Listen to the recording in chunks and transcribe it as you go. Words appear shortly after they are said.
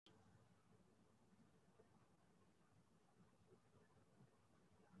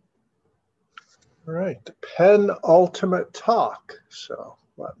All right, the penultimate talk. So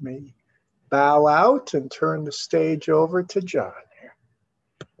let me bow out and turn the stage over to John here.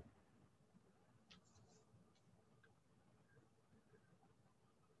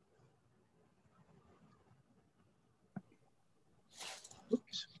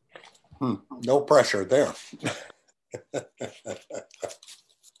 Oops. No pressure there.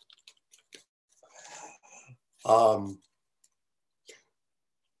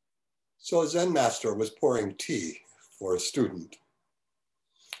 So a Zen master was pouring tea for a student,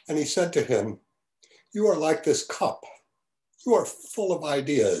 and he said to him, "You are like this cup. You are full of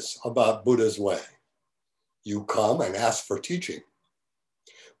ideas about Buddha's way. You come and ask for teaching,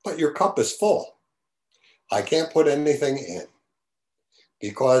 but your cup is full. I can't put anything in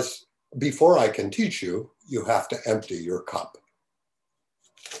because before I can teach you, you have to empty your cup."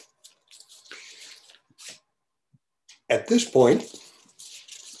 At this point,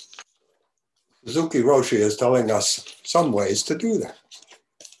 Suzuki Roshi is telling us some ways to do that.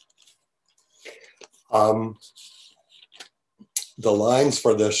 The lines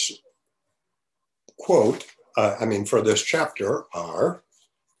for this quote, for this chapter are,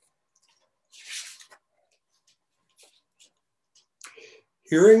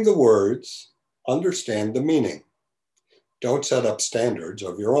 hearing the words, understand the meaning. Don't set up standards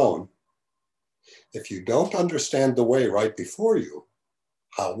of your own. If you don't understand the way right before you,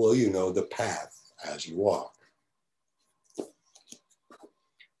 how will you know the path as you walk?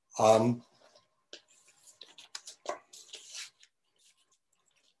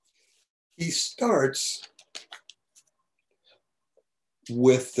 He starts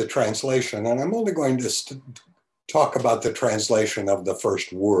with the translation, and I'm only going to talk about the translation of the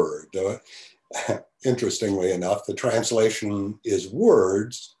first word. Interestingly enough, the translation is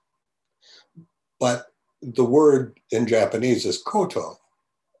words, but the word in Japanese is koto.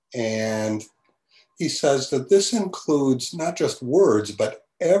 And he says that this includes not just words, but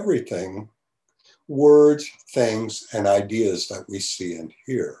everything, words, things, and ideas that we see and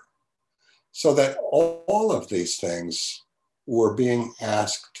hear. So that all of these things were being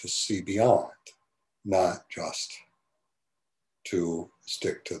asked to see beyond, not just to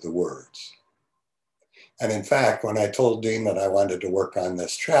stick to the words. And in fact, when I told Dean that I wanted to work on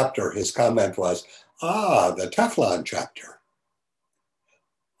this chapter, his comment was, the Teflon chapter.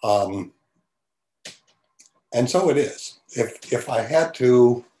 And so it is. If I had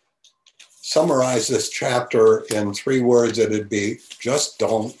to summarize this chapter in 3 words, it'd be just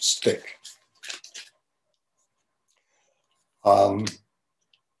don't stick.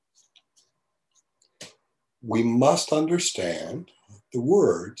 We must understand the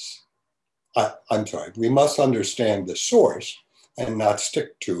words. We must understand the source and not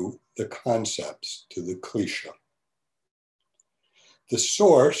stick to the concepts, to the cliche. The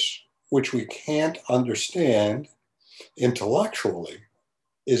source, which we can't understand intellectually,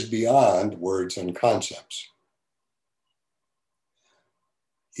 is beyond words and concepts.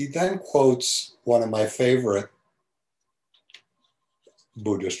 He then quotes one of my favorite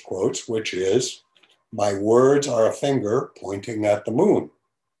Buddhist quotes, which is, "My words are a finger pointing at the moon.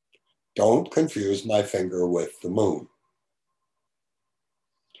 Don't confuse my finger with the moon."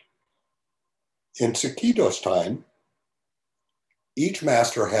 In Sakito's time, each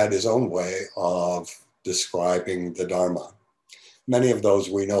master had his own way of describing the Dharma. Many of those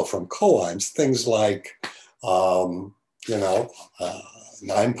we know from koans, things like, 9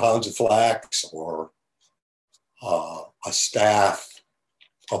 pounds of flax, or a staff,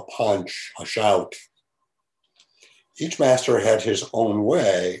 a punch, a shout. Each master had his own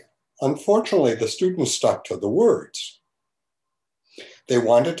way. Unfortunately, the students stuck to the words. They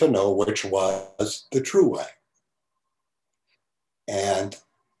wanted to know which was the true way. And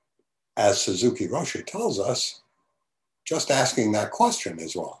as Suzuki Roshi tells us, just asking that question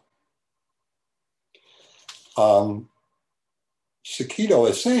is wrong. Sakito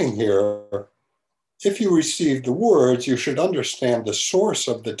is saying here, if you receive the words, you should understand the source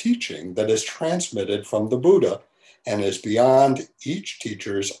of the teaching that is transmitted from the Buddha and is beyond each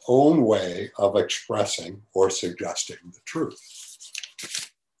teacher's own way of expressing or suggesting the truth.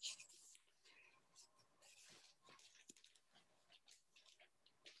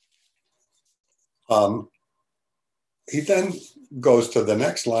 He then goes to the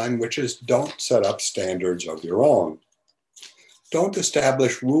next line, which is, don't set up standards of your own. Don't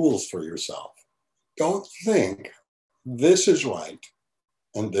establish rules for yourself. Don't think this is right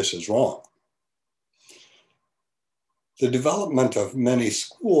and this is wrong. The development of many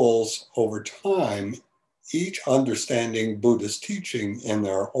schools over time, each understanding Buddhist teaching in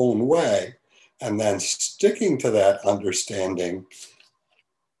their own way, and then sticking to that understanding,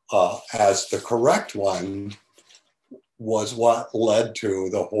 as the correct one was what led to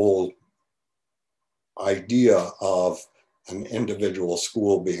the whole idea of an individual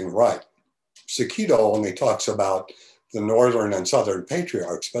school being right. Sikido only talks about the northern and southern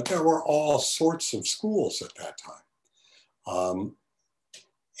patriarchs, but there were all sorts of schools at that time.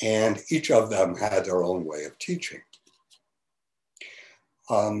 And each of them had their own way of teaching.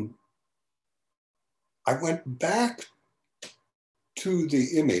 I went back to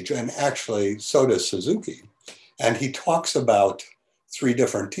the image, and actually so does Suzuki, and he talks about 3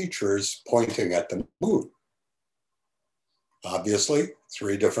 different teachers pointing at the moon. Obviously,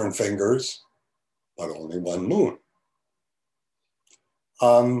 3 different fingers, but only one moon.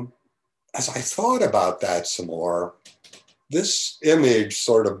 As I thought about that some more, this image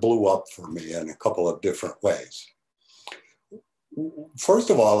sort of blew up for me in a couple of different ways. First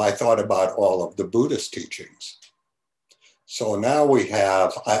of all, I thought about all of the Buddhist teachings. So now we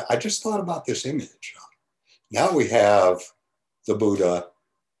have, I just thought about this image. Now we have the Buddha,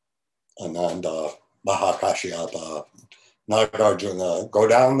 Ananda, Mahakashyapa, Nagarjuna, go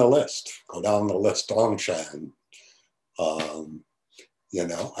down the list, Dongshan,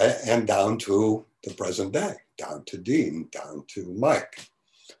 and down to the present day, down to Dean, down to Mike.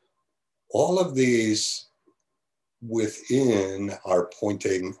 All of these within are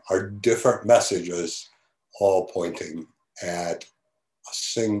different messages, all pointing at a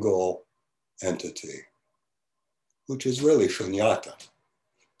single entity, which is really shunyata,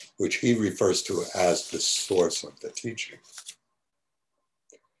 which he refers to as the source of the teaching.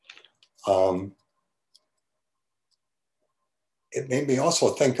 It made me also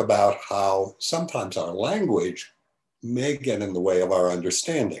think about how sometimes our language may get in the way of our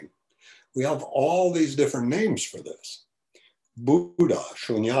understanding. We have all these different names for this. Buddha,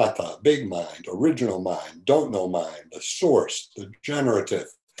 shunyata, big mind, original mind, don't know mind, the source, the generative.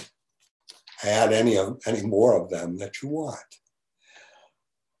 Add any more of them that you want.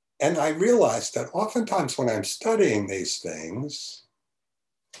 And I realized that oftentimes when I'm studying these things,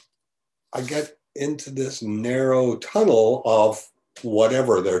 I get into this narrow tunnel of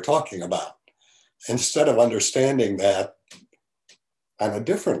whatever they're talking about, instead of understanding that on a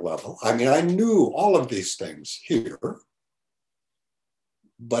different level. I mean, I knew all of these things here,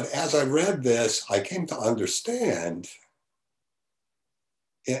 but as I read this, I came to understand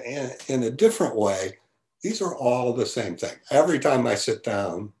in a different way, these are all the same thing. Every time I sit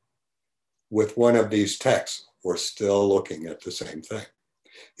down with one of these texts, we're still looking at the same thing.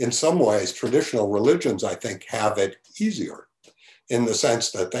 In some ways, traditional religions, I think, have it easier in the sense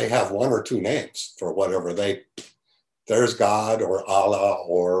that they have 1 or 2 names for whatever there's God or Allah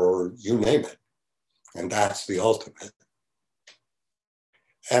or you name it. And that's the ultimate.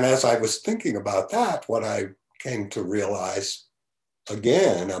 And as I was thinking about that, what I came to realize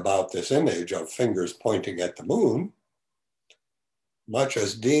again about this image of fingers pointing at the moon, much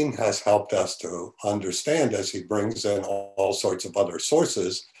as Dean has helped us to understand as he brings in all sorts of other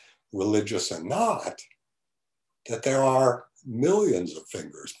sources, religious and not, that there are millions of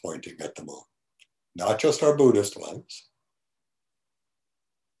fingers pointing at the moon, not just our Buddhist ones.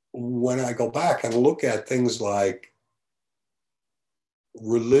 When I go back and look at things like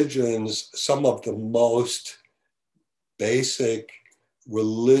religions, some of the most basic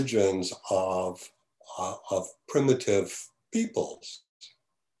religions of primitive peoples,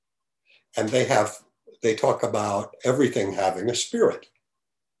 and they talk about everything having a spirit.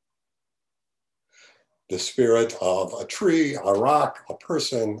 The spirit of a tree, a rock, a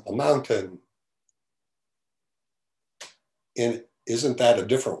person, a mountain. Isn't that a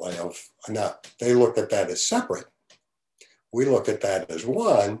different way of, they look at that as separate. We look at that as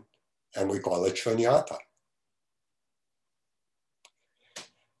one, and we call it shunyata.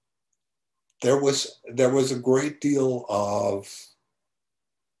 There was a great deal of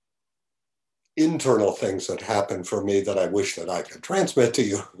internal things that happened for me that I wish that I could transmit to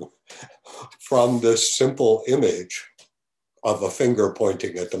you from this simple image of a finger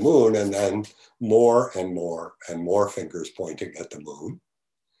pointing at the moon, and then more and more and more fingers pointing at the moon,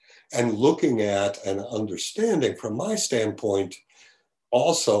 and looking at and understanding from my standpoint,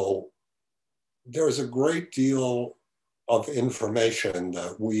 also, there's a great deal of information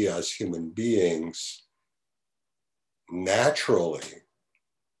that we as human beings naturally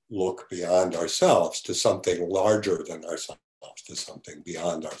look beyond ourselves to something larger than ourselves, to something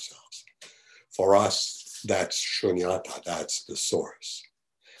beyond ourselves. For us, that's shunyata, that's the source.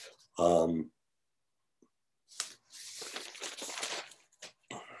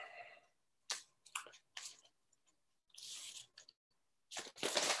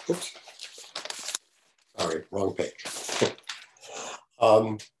 Oops. Sorry, wrong page.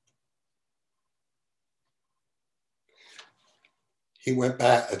 he went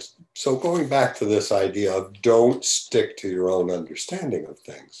back. So going back to this idea of don't stick to your own understanding of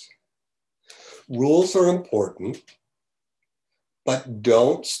things. Rules are important, but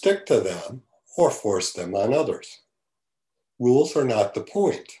don't stick to them or force them on others. Rules are not the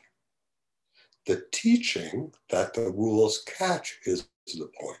point. The teaching that the rules catch is the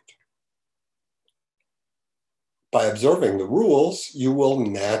point. By observing the rules, you will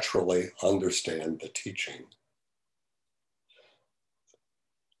naturally understand the teaching.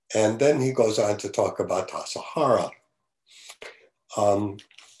 And then he goes on to talk about Tassajara.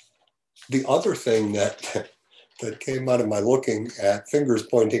 The other thing that came out of my looking at fingers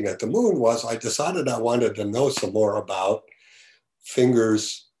pointing at the moon was I decided I wanted to know some more about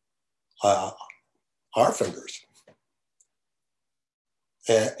fingers, our fingers.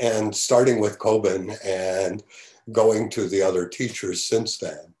 And starting with Kobun and going to the other teachers since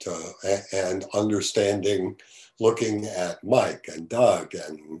then and understanding, looking at Mike and Doug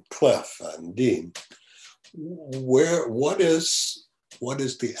and Cliff and Dean, what is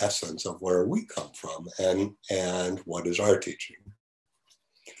the essence of where we come from and what is our teaching?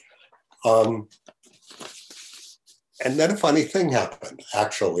 And then a funny thing happened,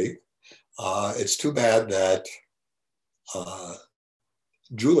 actually. It's too bad that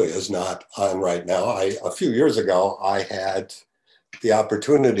Julie is not on right now. A few years ago, I had the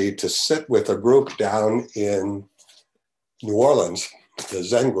opportunity to sit with a group down in New Orleans, the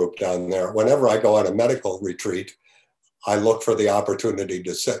Zen group down there. Whenever I go on a medical retreat, I look for the opportunity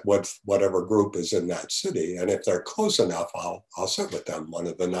to sit with whatever group is in that city. And if they're close enough, I'll sit with them one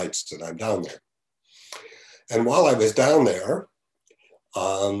of the nights that I'm down there. And while I was down there,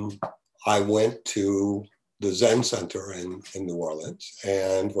 I went to the Zen Center in New Orleans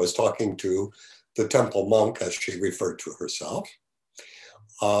and was talking to the temple monk, as she referred to herself.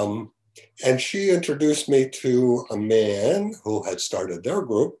 And she introduced me to a man who had started their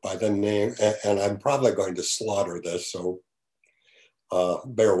group by the name, and I'm probably going to slaughter this, so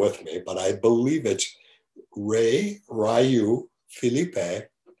bear with me, but I believe it's Ryu Philippe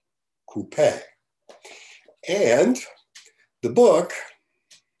Coupé. And the book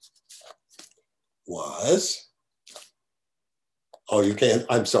was, you can't,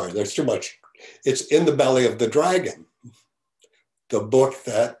 I'm sorry, there's too much. It's In the Belly of the Dragon, the book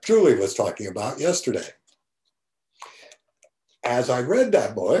that Julie was talking about yesterday. As I read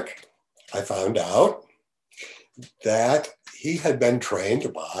that book, I found out that he had been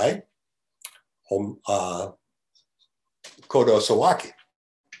trained by Kodo Sawaki,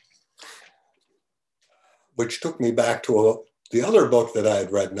 which took me back to the other book that I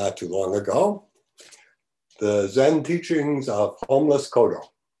had read not too long ago, The Zen Teachings of Homeless Kodo.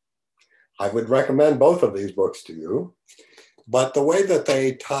 I would recommend both of these books to you, but the way that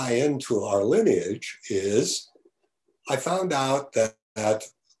they tie into our lineage is I found out that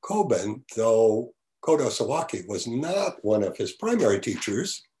Kobun, though Kodo Sawaki was not one of his primary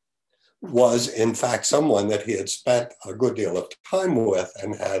teachers, was in fact someone that he had spent a good deal of time with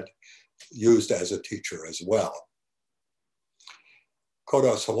and had used as a teacher as well.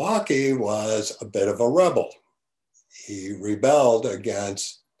 Kodo Sawaki was a bit of a rebel. He rebelled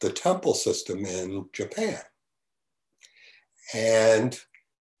against the temple system in Japan. And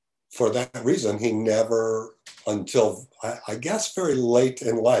for that reason, he never, until I guess very late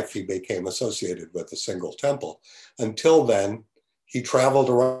in life, he became associated with a single temple. Until then, he traveled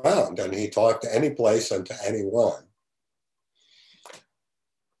around and he talked to any place and to anyone.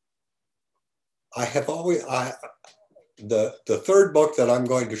 I have always, the third book that I'm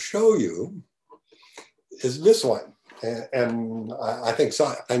going to show you is this one. And I think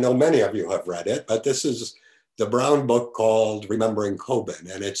so, I know many of you have read it, but this is the brown book called Remembering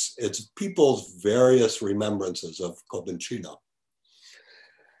Kobun, and it's people's various remembrances of Kobun Chino.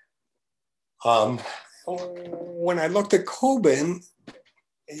 When I looked at Kobun,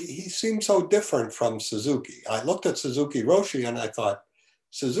 he seemed so different from Suzuki. I looked at Suzuki Roshi and I thought,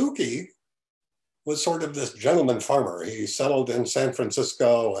 Suzuki was sort of this gentleman farmer. He settled in San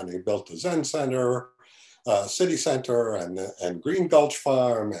Francisco and he built the Zen Center, City Center, and Green Gulch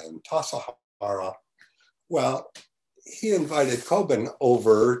Farm and Tassajara. Well, he invited Kobun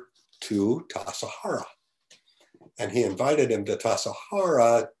over to Tassajara. And he invited him to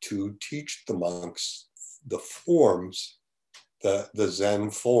Tassajara to teach the monks the forms, the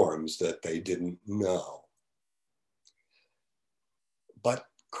Zen forms that they didn't know. But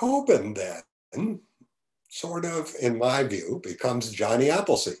Kobun then, sort of, in my view, becomes Johnny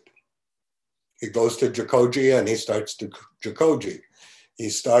Appleseed. He goes to Jikoji and he starts to Jikoji. He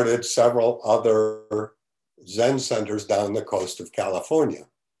started several other Zen centers down the coast of California.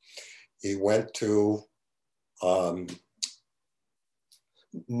 He went to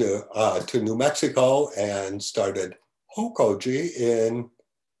to New Mexico and started Hokoji in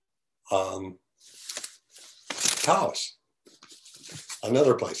Taos,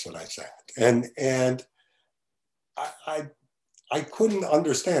 another place that I sat. And I couldn't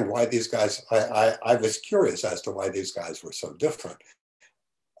understand why these guys, I was curious as to why these guys were so different.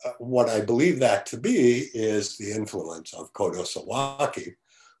 What I believe that to be is the influence of Kodo Sawaki,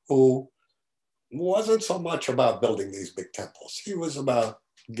 who wasn't so much about building these big temples. He was about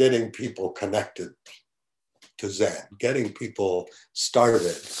getting people connected to Zen, getting people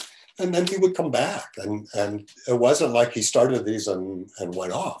started. And then he would come back. And it wasn't like he started these and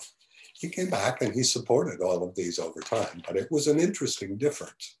went off. He came back and he supported all of these over time. But it was an interesting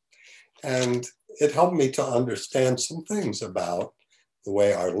difference. And it helped me to understand some things about the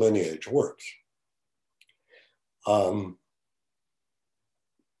way our lineage works.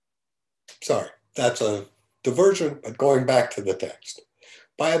 Sorry, that's a diversion, but going back to the text.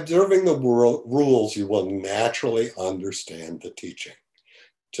 By observing the rules, you will naturally understand the teaching.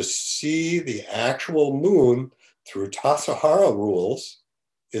 To see the actual moon through Tassajara rules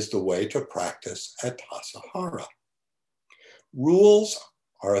is the way to practice at Tassajara. Rules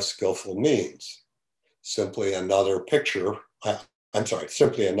are a skillful means. Simply another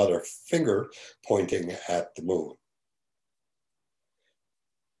finger pointing at the moon.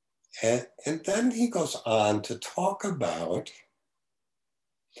 And then he goes on to talk about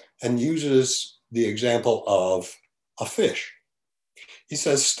and uses the example of a fish. He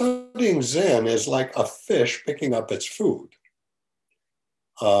says, studying Zen is like a fish picking up its food.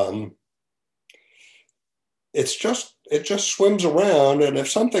 It just swims around, and if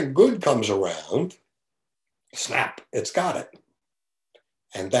something good comes around, snap, it's got it.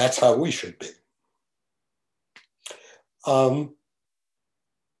 And that's how we should be.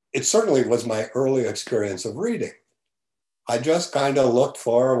 It certainly was my early experience of reading. I just kind of looked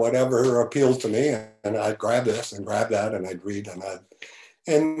for whatever appealed to me, and I'd grab this and grab that, and I'd read,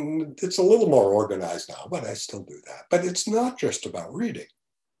 and it's a little more organized now, but I still do that. But it's not just about reading.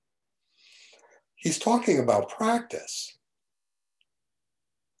 He's talking about practice.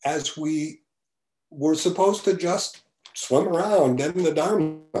 As we're supposed to just swim around in the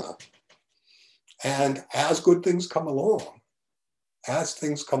Dharma. And as good things come along,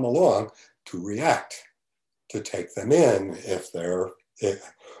 to react, to take them in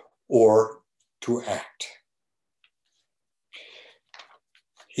or to act.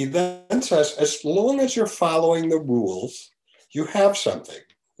 He then says, as long as you're following the rules, you have something,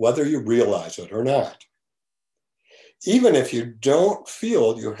 whether you realize it or not. Even if you don't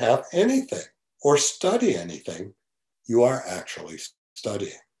feel you have anything or study anything, you are actually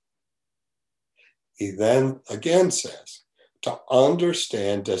studying. He then again says, to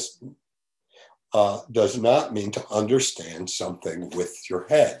understand does not mean to understand something with your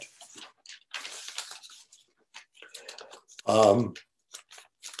head.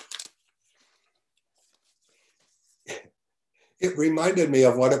 It reminded me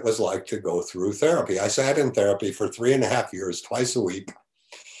of what it was like to go through therapy. I sat in therapy for 3.5 years, twice a week.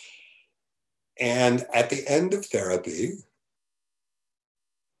 And at the end of therapy,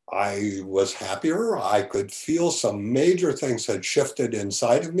 I was happier. I could feel some major things had shifted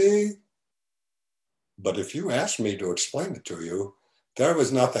inside of me. But if you asked me to explain it to you, there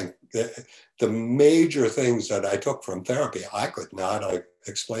was nothing. The major things that I took from therapy, I could not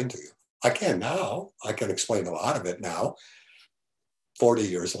explain to you. I can now. I can explain a lot of it now, 40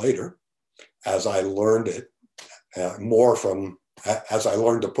 years later, as I learned it as I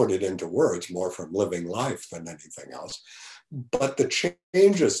learned to put it into words, more from living life than anything else. But the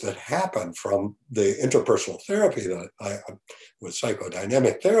changes that happen from the interpersonal therapy with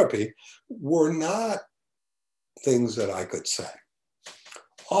psychodynamic therapy were not things that I could say.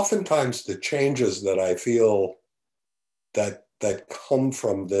 Oftentimes the changes that I feel that come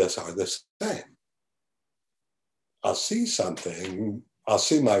from this are the same. I'll see something, I'll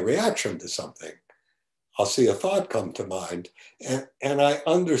see my reaction to something. I'll see a thought come to mind, and I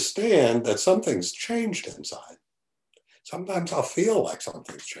understand that something's changed inside. Sometimes I'll feel like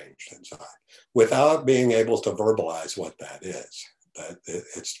something's changed inside without being able to verbalize what that is. That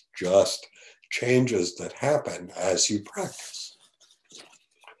it's just changes that happen as you practice.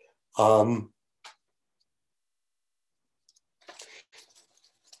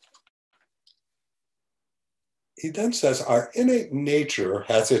 He then says, our innate nature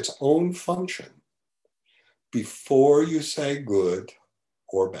has its own function before you say good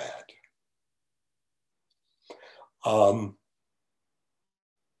or bad.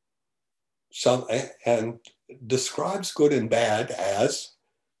 And describes good and bad as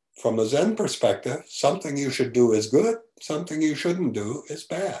from a Zen perspective, something you should do is good, something you shouldn't do is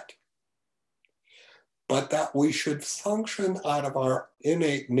bad. But that we should function out of our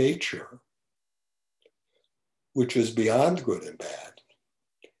innate nature, which is beyond good and bad.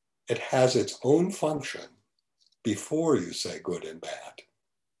 It has its own function before you say good and bad.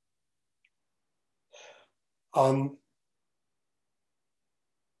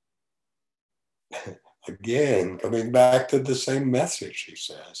 Again, coming back to the same message, he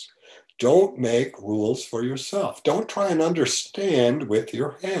says, don't make rules for yourself. Don't try and understand with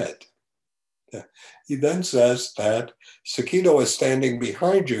your head. He then says that Sakito is standing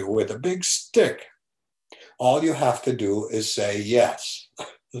behind you with a big stick. All you have to do is say yes.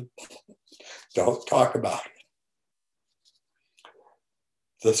 Don't talk about it.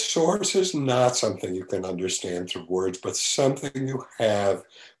 The source is not something you can understand through words, but something you have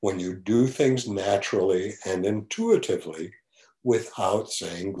when you do things naturally and intuitively without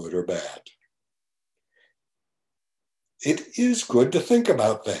saying good or bad. It is good to think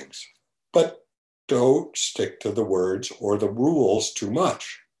about things, but don't stick to the words or the rules too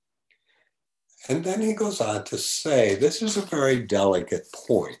much. And then he goes on to say, this is a very delicate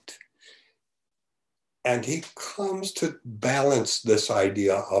point. And he comes to balance this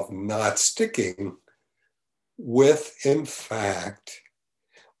idea of not sticking with, in fact,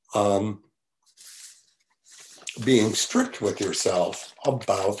 being strict with yourself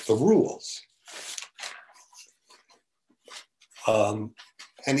about the rules. And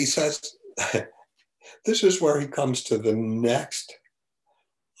he says, this is where he comes to the next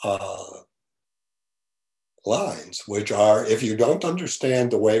lines, which are, if you don't understand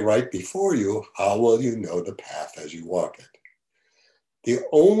the way right before you, how will you know the path as you walk it? The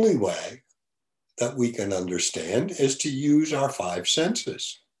only way that we can understand is to use our five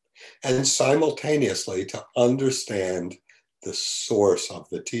senses and simultaneously to understand the source of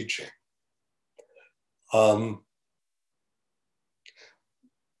the teaching.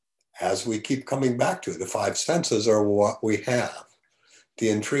 As we keep coming back to, the five senses are what we have. The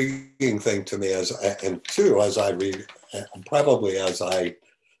intriguing thing to me, as I read, probably as I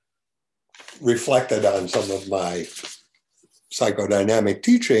reflected on some of my psychodynamic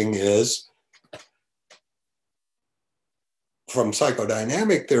teaching, is from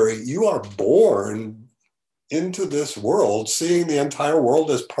psychodynamic theory, you are born into this world seeing the entire world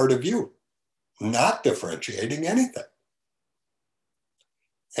as part of you, not differentiating anything.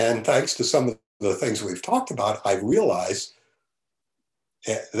 And thanks to some of the things we've talked about, I realized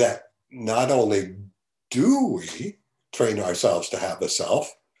that not only do we train ourselves to have a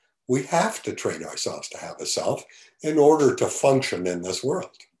self, we have to train ourselves to have a self in order to function in this world.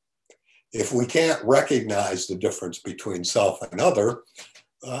 If we can't recognize the difference between self and other,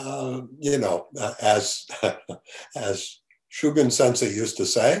 as Shugen Sensei used to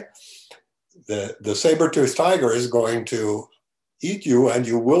say, the saber-toothed tiger is going to eat you and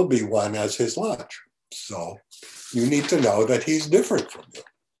you will be one as his lunch. So you need to know that he's different from you.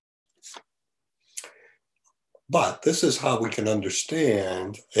 But this is how we can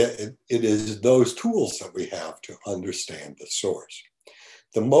understand. It is those tools that we have to understand the source.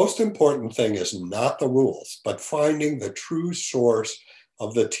 The most important thing is not the rules, but finding the true source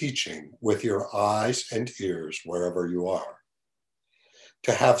of the teaching with your eyes and ears wherever you are.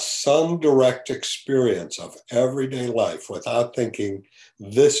 To have some direct experience of everyday life without thinking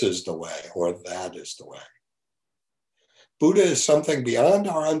this is the way or that is the way. Buddha is something beyond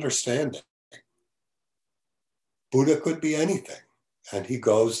our understanding. Buddha could be anything. And he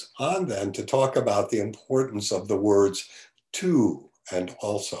goes on then to talk about the importance of the words to and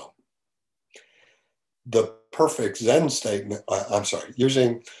also. The perfect Zen statement,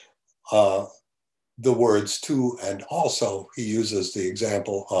 using the words to and also, he uses the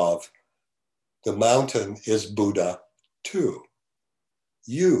example of the mountain is Buddha too.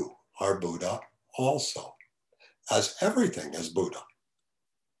 You are Buddha also, as everything is Buddha.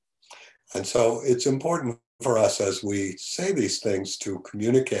 And so it's important for us as we say these things to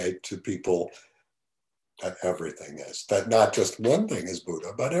communicate to people that everything is, that not just one thing is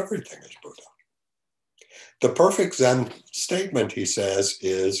Buddha, but everything is Buddha. The perfect Zen statement, he says,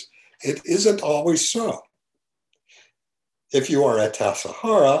 is, it isn't always so. If you are at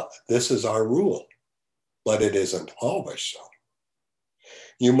Tassajara, this is our rule, but it isn't always so.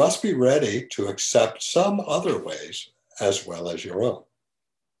 You must be ready to accept some other ways as well as your own.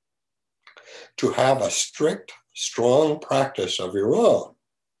 To have a strict, strong practice of your own,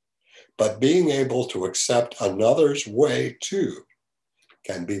 but being able to accept another's way too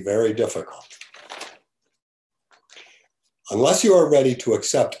can be very difficult. Unless you are ready to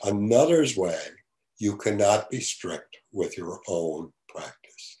accept another's way, you cannot be strict with your own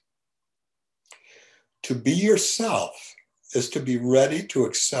practice. To be yourself is to be ready to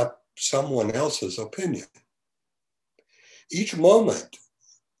accept someone else's opinion. Each moment,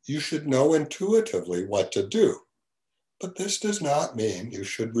 you should know intuitively what to do, but this does not mean you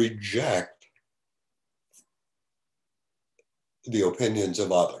should reject the opinions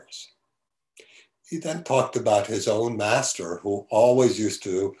of others. He then talked about his own master who always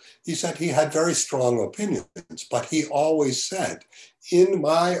he said he had very strong opinions, but he always said, in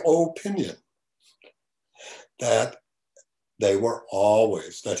my opinion, that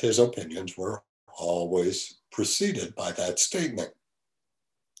his opinions were always preceded by that statement.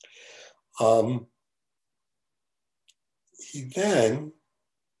 He then,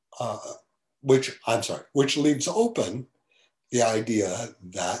 which leaves open the idea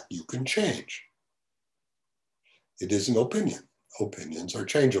that you can change. It is an opinion. Opinions are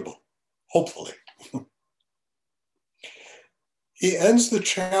changeable, hopefully. He ends the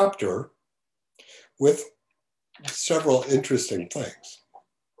chapter with several interesting things.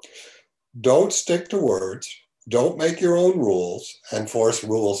 Don't stick to words, don't make your own rules, and force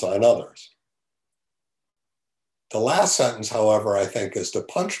rules on others. The last sentence, however, I think is the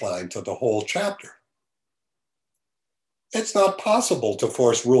punchline to the whole chapter. It's not possible to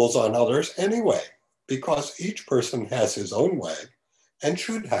force rules on others anyway, because each person has his own way and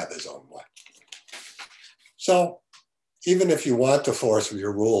should have his own way. So even if you want to force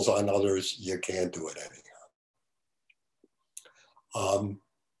your rules on others, you can't do it anyhow.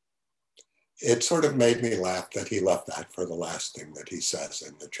 It sort of made me laugh that he left that for the last thing that he says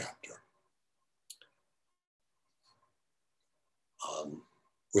in the chapter.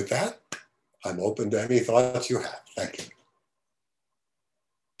 With that, I'm open to any thoughts you have. Thank you.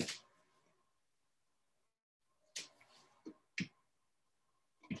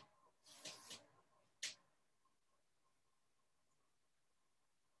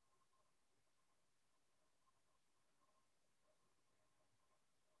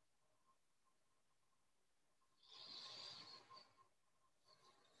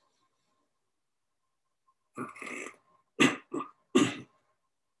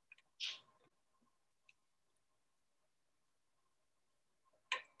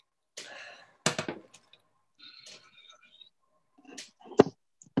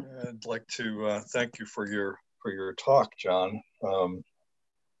 I'd like to thank you for your talk, John.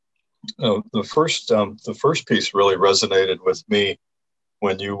 The first piece really resonated with me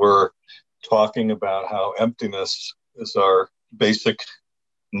when you were talking about how emptiness is our basic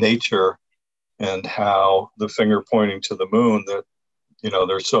nature, and how the finger pointing to the moon, that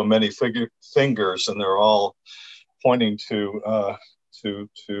there's so many fingers and they're all pointing to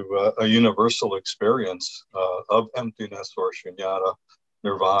a universal experience of emptiness, or shunyata,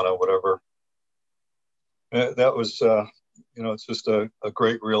 nirvana, whatever. That was, it's just a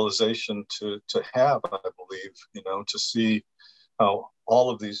great realization to have, I believe, to see how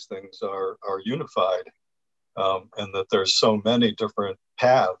all of these things are unified, and that there's so many different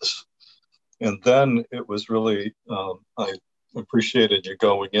paths. And then it was really, I appreciated you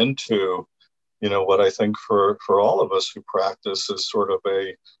going into, what I think for all of us who practice is sort of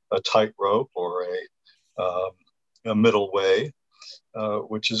a tightrope, or a middle way,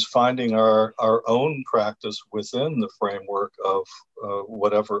 which is finding our own practice within the framework of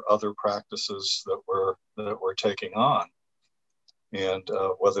whatever other practices that we're taking on. And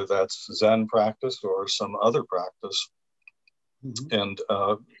whether that's Zen practice or some other practice. Mm-hmm. And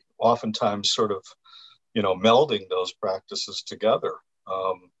oftentimes sort of, melding those practices together,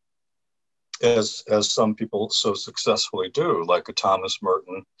 as some people so successfully do, like a Thomas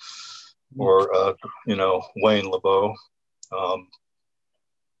Merton or, Wayne LeBeau. I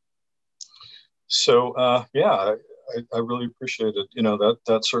really appreciated,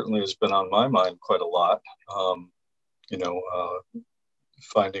 that certainly has been on my mind quite a lot,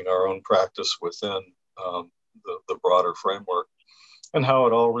 finding our own practice within the broader framework, and how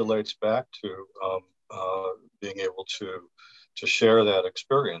it all relates back to being able to share that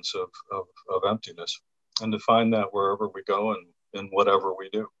experience of emptiness, and to find that wherever we go and in whatever we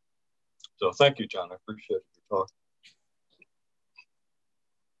do. So thank you, John. I appreciate your talk.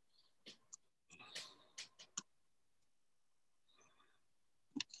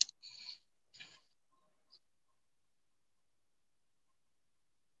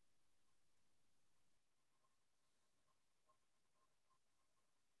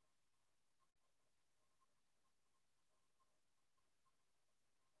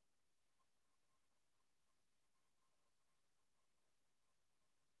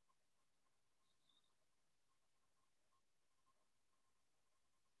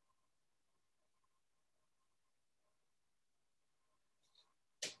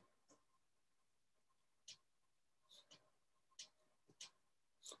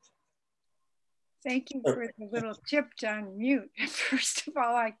 Thank you for the little tip on mute. First of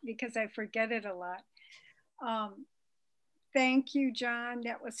all, because I forget it a lot. Thank you, John.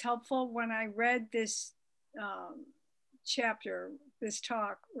 That was helpful. When I read this chapter, this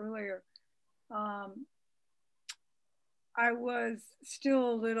talk earlier, I was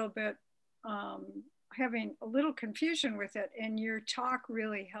still a little bit having a little confusion with it, and your talk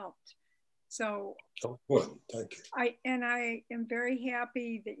really helped. So good. Thank you. I am very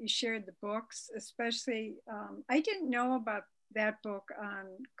happy that you shared the books, especially I didn't know about that book on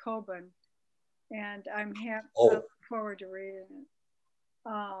Koban, and I'm happy. I look forward to reading it.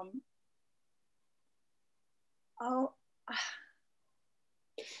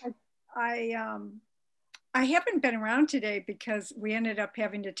 I haven't been around today because we ended up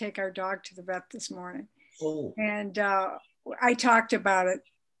having to take our dog to the vet this morning. Oh. And I talked about it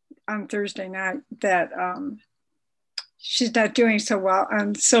on Thursday night that she's not doing so well.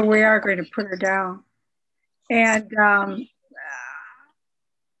 And so we are going to put her down. And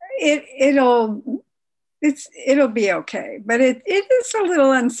it'll be okay, but it is a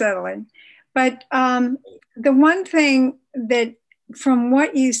little unsettling. But the one thing that from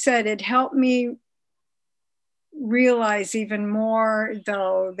what you said, it helped me realize even more,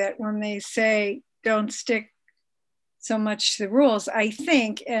 though, that when they say don't stick so much to the rules, I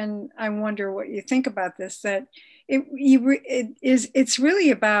think, and I wonder what you think about this, that it's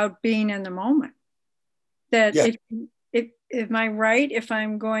really about being in the moment. That am I right if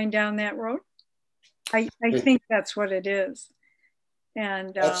I'm going down that road? I think that's what it is.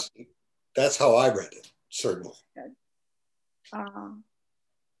 And that's how I read it, certainly.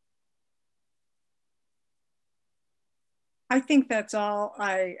 I think that's all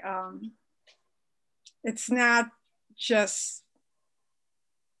it's not just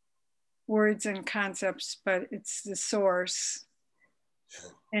words and concepts, but it's the source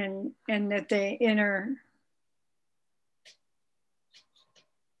and that the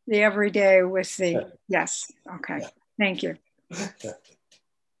everyday with the, yes. Okay. Thank you.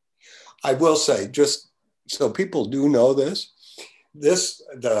 I will say, just so people do know the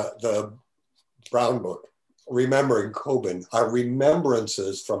Brown book, Remembering Koban, are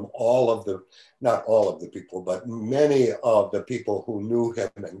remembrances from not all of the people, but many of the people who knew him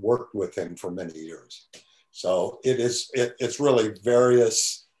and worked with him for many years. So it's really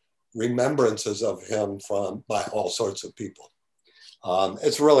various remembrances of him by all sorts of people.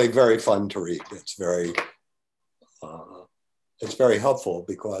 It's really very fun to read. It's very helpful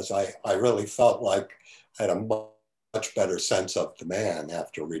because I really felt like I had a much better sense of the man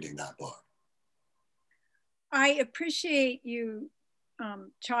after reading that book. I appreciate you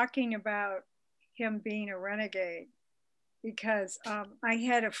talking about him being a renegade, because I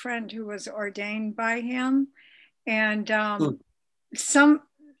had a friend who was ordained by him, and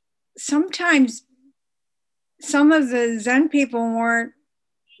sometimes some of the Zen people weren't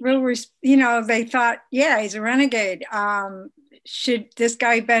real, they thought, yeah, he's a renegade. Should this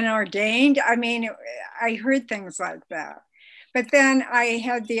guy been ordained? I mean, I heard things like that. But then I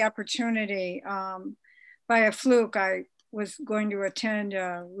had the opportunity, by a fluke, I was going to attend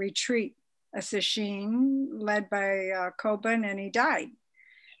a retreat, a Sesshin led by Koban, and he died.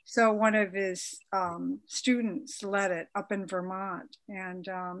 So one of his students led it up in Vermont, and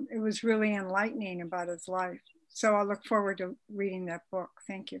it was really enlightening about his life. So I look forward to reading that book.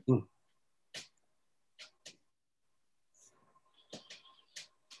 Thank you.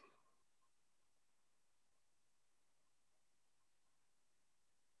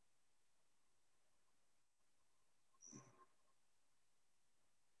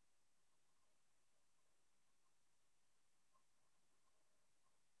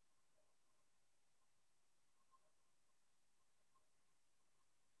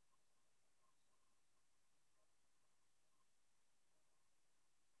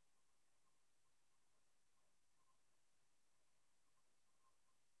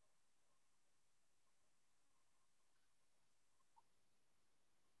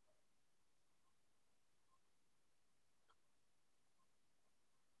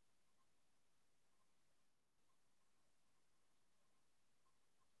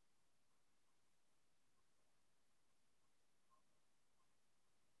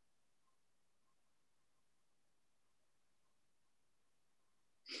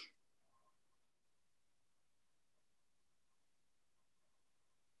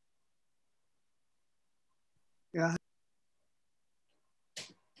 Yeah.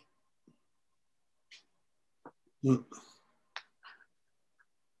 You're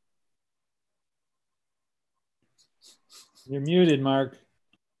muted, Mark.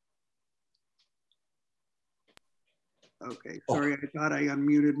 Okay, sorry, I thought I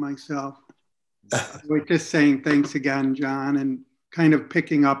unmuted myself. I was just saying thanks again, John, and kind of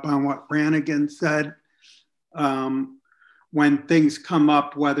picking up on what Rannigan said. When things come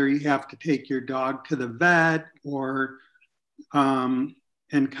up, whether you have to take your dog to the vet or, and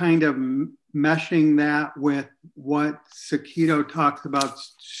kind of meshing that with what Suzuki talks about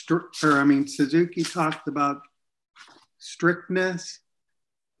strictness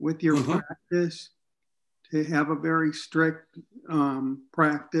with your practice, to have a very strict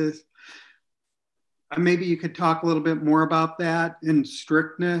practice. Maybe you could talk a little bit more about that in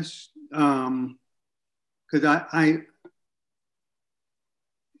strictness, because I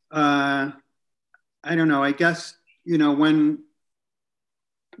don't know, I guess, you know,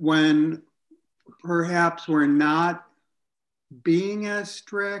 when perhaps we're not being as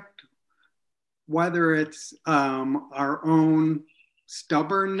strict, whether it's our own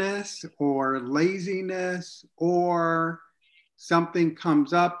stubbornness or laziness, or something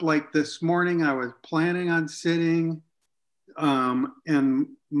comes up. Like this morning, I was planning on sitting, and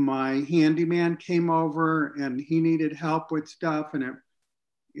my handyman came over and he needed help with stuff. And it,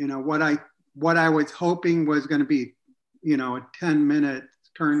 you know, what I was hoping was going to be, you know, a 10 minutes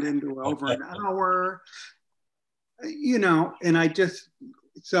turned into over an hour, you know, and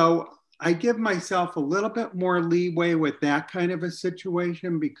so I give myself a little bit more leeway with that kind of a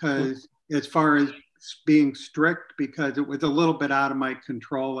situation, because as far as being strict, because it was a little bit out of my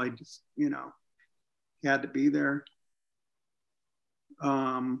control. I just, you know, had to be there.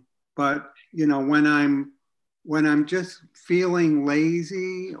 But, you know, when I'm just feeling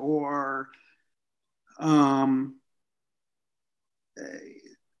lazy or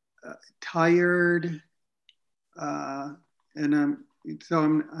tired, and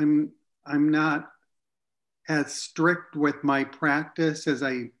I'm not as strict with my practice as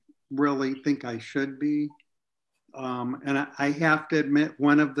I really think I should be. And I have to admit,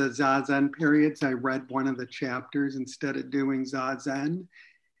 one of the Zazen periods, I read one of the chapters instead of doing Zazen,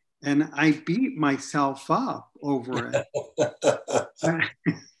 and I beat myself up over it.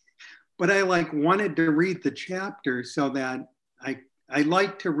 But I like wanted to read the chapter, so that I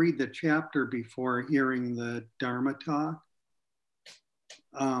like to read the chapter before hearing the Dharma talk.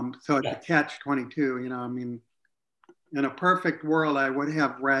 So it's a catch-22, you know, I mean, in a perfect world, I would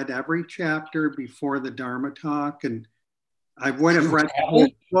have read every chapter before the Dharma talk, and I would have read the whole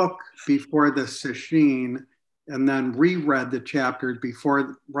book before the Sesshin, and then reread the chapters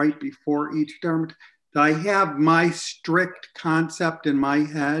right before each Dharma talk. So I have my strict concept in my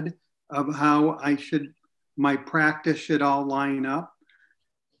head of how my practice should all line up.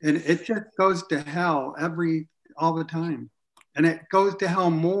 And it just goes to hell all the time. And it goes to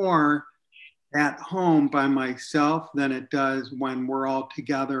hell more at home by myself than it does when we're all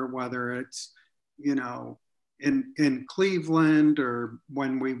together, whether it's, you know, in Cleveland, or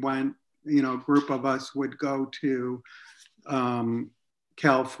when we went, you know, a group of us would go to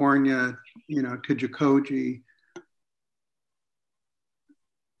California, you know, to Jikoji.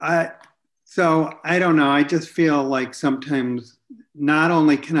 So I don't know. I just feel like sometimes not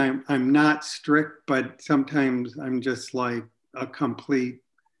only I'm not strict, but sometimes I'm just like a complete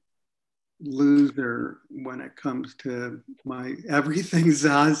loser when it comes to my everything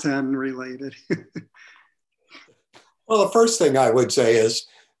Zazen related. Well, the first thing I would say is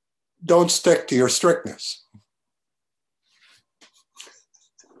don't stick to your strictness.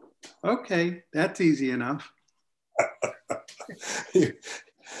 Okay, that's easy enough.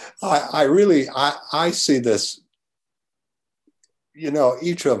 I see this, you know,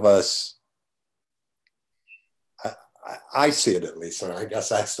 each of us, I see it at least, and I guess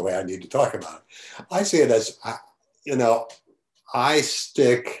that's the way I need to talk about it. I see it as, you know,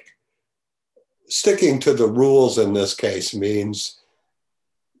 sticking to the rules in this case means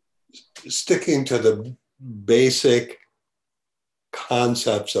sticking to the basic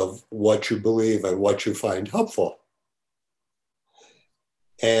concepts of what you believe and what you find helpful.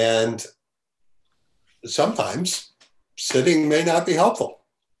 And sometimes sitting may not be helpful.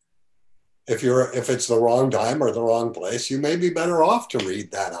 If it's the wrong time or the wrong place, you may be better off to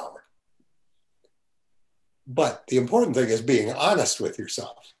read that hour. But the important thing is being honest with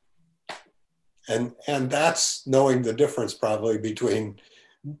yourself. And that's knowing the difference probably between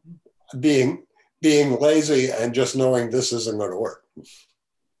being lazy and just knowing this isn't going to work.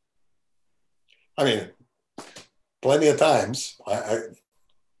 I mean, plenty of times, I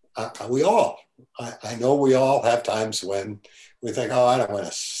know we all have times when we think, oh, I don't want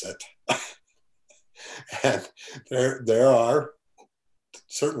to sit. And there are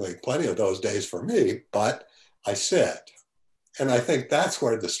certainly plenty of those days for me, but I sit. And I think that's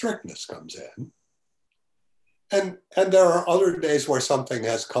where the strictness comes in. And there are other days where something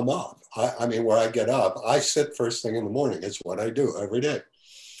has come up. I mean, where I get up, I sit first thing in the morning. It's what I do every day.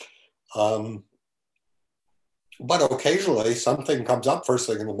 But occasionally something comes up first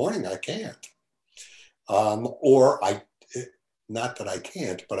thing in the morning, I can't. Or not that I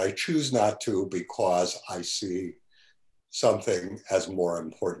can't, but I choose not to because I see something as more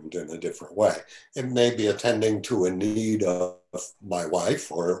important in a different way. It may be attending to a need of my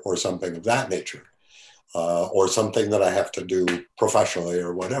wife or something of that nature, or something that I have to do professionally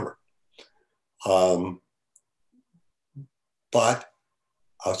or whatever. But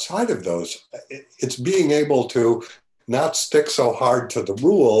outside of those, it's being able to not stick so hard to the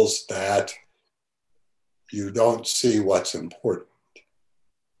rules that you don't see what's important.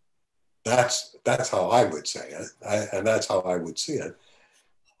 That's how I would say it, and that's how I would see it.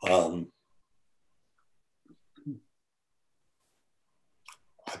 I'd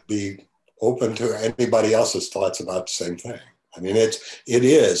be open to anybody else's thoughts about the same thing. I mean, it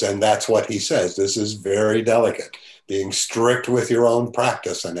is, and that's what he says. This is very delicate, being strict with your own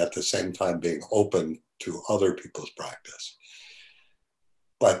practice and at the same time being open to other people's practice.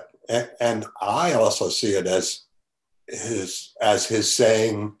 And I also see it as his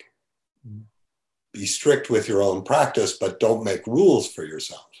saying, be strict with your own practice, but don't make rules for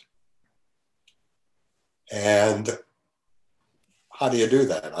yourself. And how do you do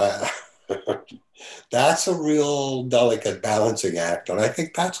that? That's a real delicate balancing act. And I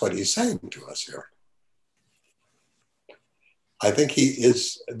think that's what he's saying to us here. I think he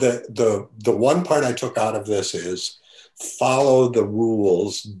is, the one part I took out of this is follow the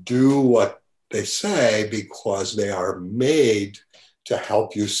rules, do what they say because they are made to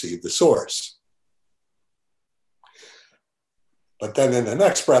help you see the source. But then in the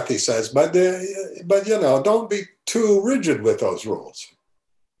next breath he says, but don't be too rigid with those rules.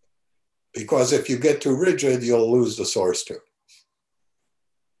 Because if you get too rigid, you'll lose the source too.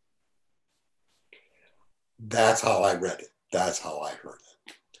 That's how I read it. That's how I heard it.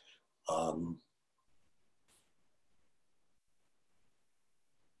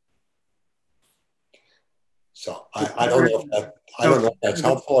 So I don't know if that's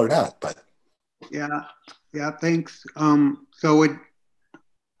helpful or not, but yeah, thanks. So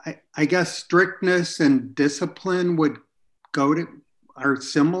I guess strictness and discipline are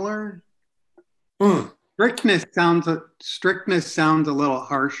similar. Strictness sounds a little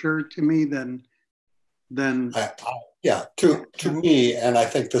harsher to me than to me, and I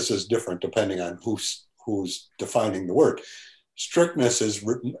think this is different depending on who's defining the word. Strictness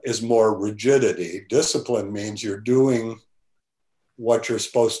is more rigidity. Discipline means you're doing what you're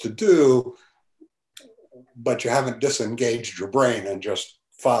supposed to do, but you haven't disengaged your brain and just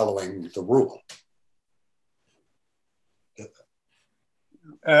following the rule.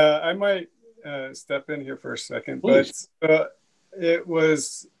 I might step in here for a second, Please. but it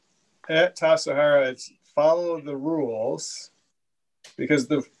was at Tassajara, it's follow the rules, because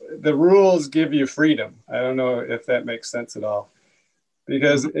the rules give you freedom. I don't know if that makes sense at all.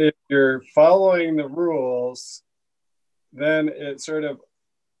 Because if you're following the rules, then it sort of,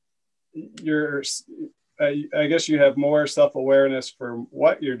 I guess you have more self-awareness for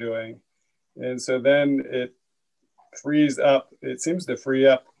what you're doing. And so then it seems to free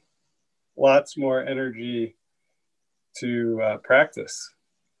up lots more energy to practice.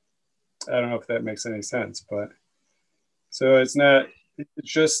 I don't know if that makes any sense, but so it's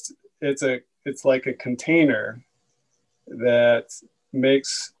like a container that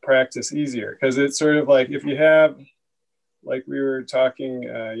makes practice easier, because it's sort of like if you have, like we were talking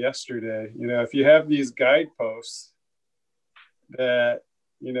yesterday, if you have these guideposts that,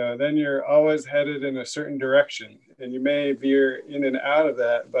 then you're always headed in a certain direction, and you may veer in and out of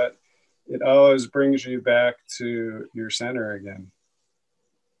that, but it always brings you back to your center again.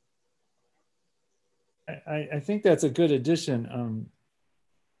 I think that's a good addition,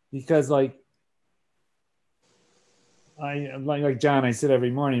 because like John, I sit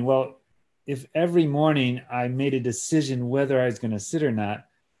every morning. Well, if every morning I made a decision whether I was going to sit or not,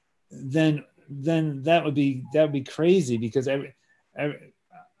 then that would be crazy, because I'd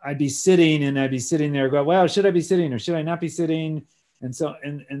be sitting there go, well, should I be sitting or should I not be sitting? And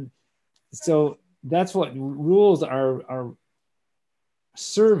so that's what rules are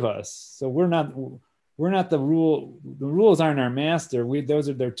serve us. So we're not the rule. The rules aren't our master. Those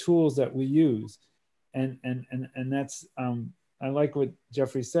are their tools that we use. And that's I like what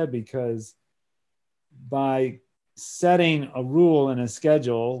Jeffrey said, because by setting a rule and a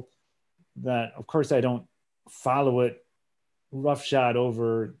schedule that, of course, I don't follow it roughshod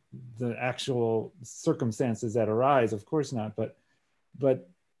over the actual circumstances that arise, of course not, but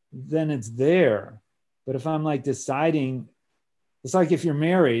then it's there. But if I'm like deciding, it's like if you're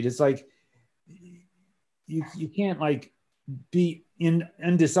married, it's like you can't like be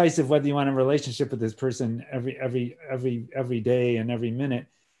indecisive whether you want a relationship with this person every day and every minute.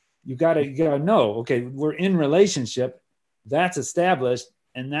 You gotta know, okay, we're in relationship, that's established,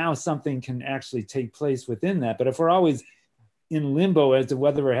 and now something can actually take place within that. But if we're always in limbo as to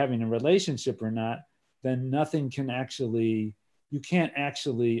whether we're having a relationship or not, then nothing can actually, you can't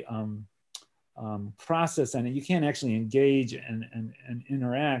actually process any, you can't actually engage and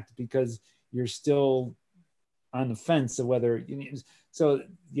interact because you're still on the fence of whether you need. So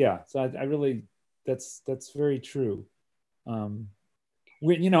yeah, so I really, that's very true.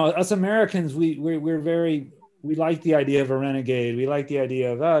 We, you know, us Americans, we're very, we like the idea of a renegade. We like the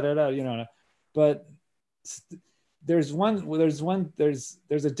idea of you know, but there's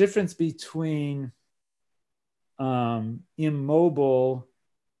a difference between immobile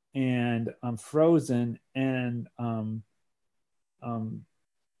and frozen and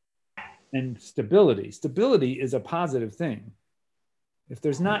stability. Stability is a positive thing. If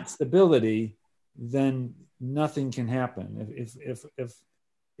there's not stability, then nothing can happen.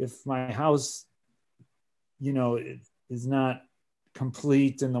 If my house, you know, is not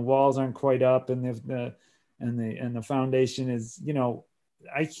complete and the walls aren't quite up and the foundation is, you know,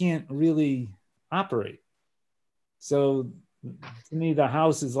 I can't really operate. So to me, the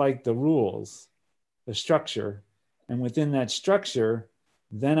house is like the rules, the structure, and within that structure,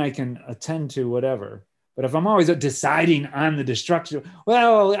 then I can attend to whatever. But if I'm always deciding on the structure,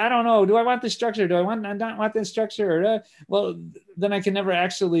 well, I don't know, do I want this structure? Do I not want this structure? Well, then I can never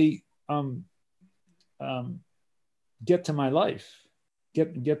actually get to my life,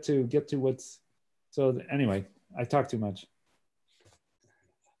 get to what's. So anyway, I talk too much.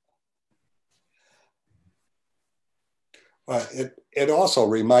 It also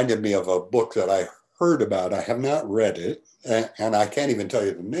reminded me of a book that I heard about. I have not read it, and I can't even tell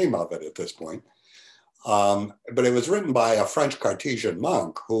you the name of it at this point. But it was written by a French Cartesian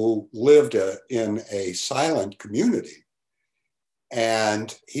monk who lived in a silent community.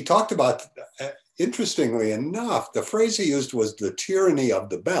 And he talked about, interestingly enough, the phrase he used was the tyranny of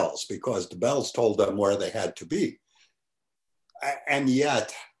the bells, because the bells told them where they had to be. And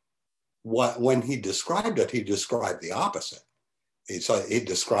yet, when he described it, he described the opposite. He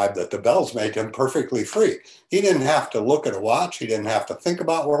described that the bells made him perfectly free. He didn't have to look at a watch. He didn't have to think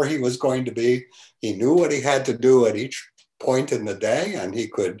about where he was going to be. He knew what he had to do at each point in the day, and he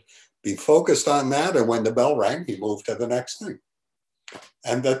could be focused on that. And when the bell rang, he moved to the next thing.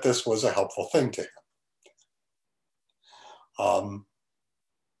 And that this was a helpful thing to him.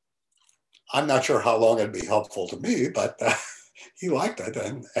 I'm not sure how long it'd be helpful to me, but he liked it,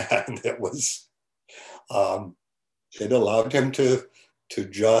 and it was, it allowed him to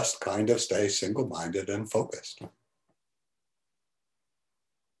just kind of stay single-minded and focused.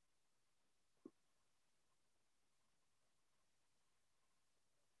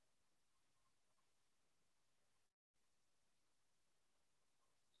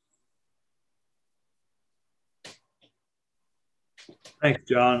 Thanks,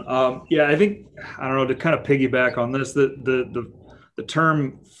 John. Yeah, I think, I don't know, to kind of piggyback on this, the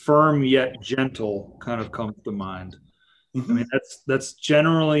term firm yet gentle kind of comes to mind. Mm-hmm. I mean, that's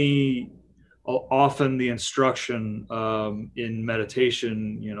generally often the instruction in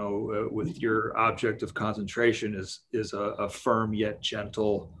meditation, you know, with your object of concentration is a firm yet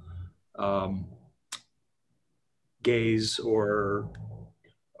gentle gaze or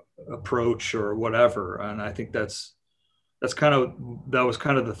approach or whatever. And I think that was kind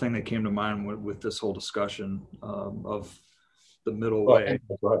of the thing that came to mind with this whole discussion of the middle way.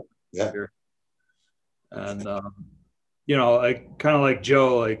 Right. Yeah. And you know, like kind of like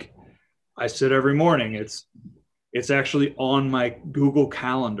Joe, like I sit every morning. It's actually on my Google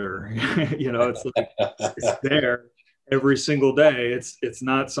Calendar. You know, it's like it's there every single day. It's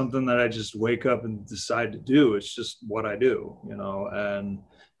not something that I just wake up and decide to do. It's just what I do. You know, and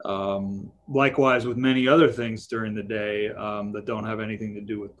likewise with many other things during the day that don't have anything to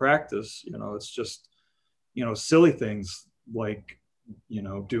do with practice. You know, it's just, you know, silly things like, you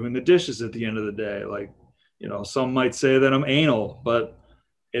know, doing the dishes at the end of the day. Like, you know, some might say that I'm anal, but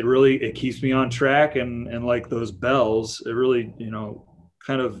it keeps me on track. And like those bells, it really, you know,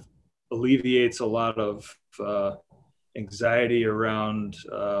 kind of alleviates a lot of anxiety around,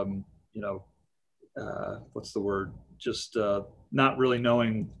 you know, what's the word? Just not really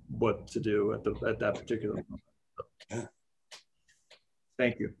knowing what to do at that particular moment. Yeah.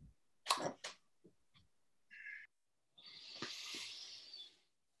 Thank you.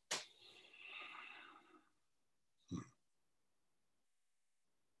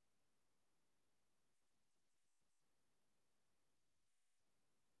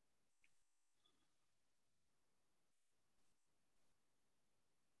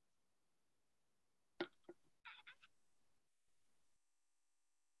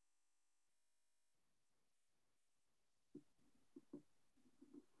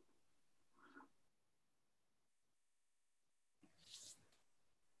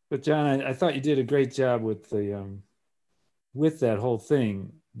 But John, I thought you did a great job with the with that whole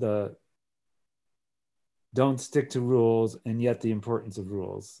thing. The don't stick to rules, and yet the importance of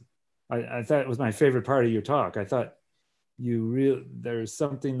rules. I thought it was my favorite part of your talk. I thought there's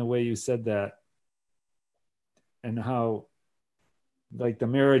something the way you said that, and how like the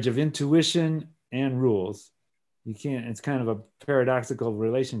marriage of intuition and rules. You can't. It's kind of a paradoxical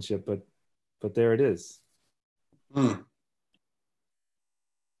relationship, but there it is. Hmm.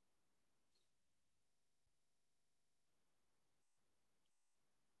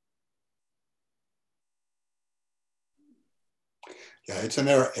 Yeah,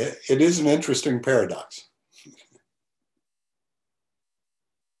 it is an interesting paradox.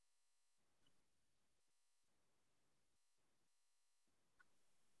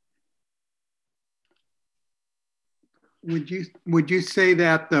 Would you say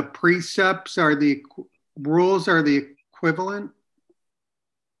that the precepts are rules are the equivalent?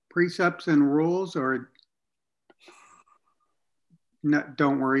 Precepts and rules, or not,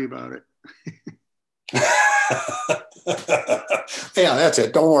 don't worry about it? Yeah, that's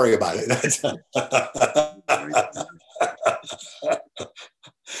it. Don't worry about it.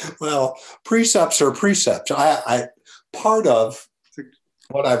 Well, precepts are precepts. I part of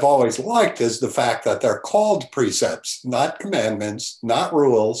what I've always liked is the fact that they're called precepts, not commandments, not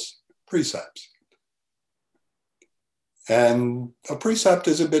rules, precepts. And a precept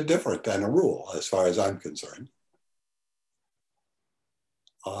is a bit different than a rule, as far as I'm concerned.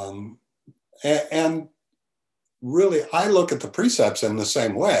 And really, I look at the precepts in the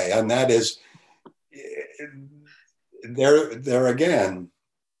same way, and that is, they're again,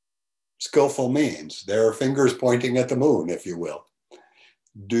 skillful means. They're fingers pointing at the moon, if you will.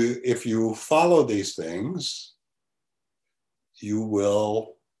 If you follow these things, it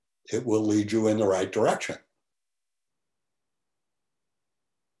will lead you in the right direction.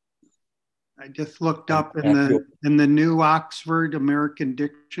 I just looked up in the New Oxford American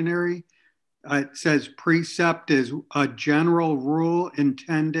Dictionary. It says precept is a general rule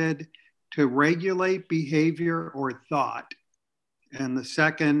intended to regulate behavior or thought. And the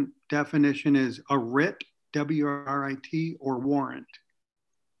second definition is a writ, W-R-I-T, or warrant.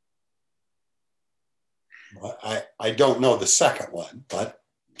 I don't know the second one, but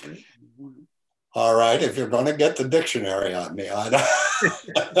all right, if you're going to get the dictionary on me,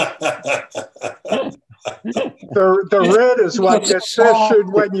 the writ is what gets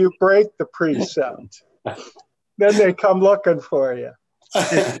issued when you break the precept. Then they come looking for you.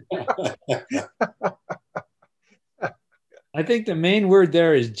 I think the main word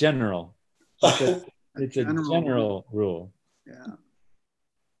there is general. It's a general rule. Yeah.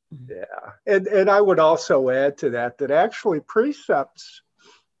 Yeah. And I would also add to that actually precepts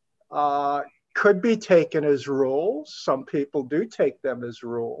could be taken as rules. Some people do take them as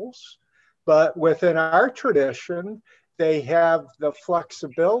rules. But within our tradition, they have the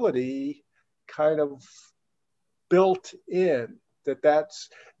flexibility kind of built in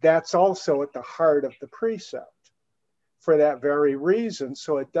that's also at the heart of the precept for that very reason.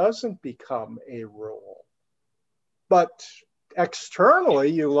 So it doesn't become a rule. But externally,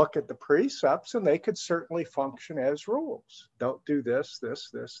 you look at the precepts and they could certainly function as rules. Don't do this, this,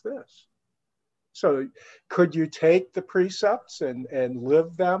 this, this. So could you take the precepts and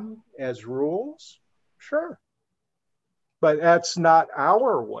live them as rules? Sure. But that's not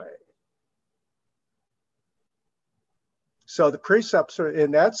our way. So the precepts are,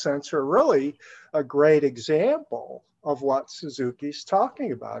 in that sense, are really a great example of what Suzuki's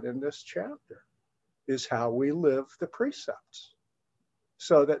talking about in this chapter, is how we live the precepts.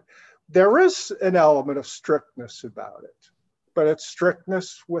 So that there is an element of strictness about it, but it's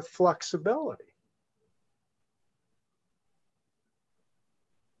strictness with flexibility.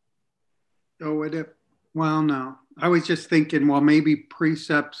 Oh, well, no. I was just thinking, well, maybe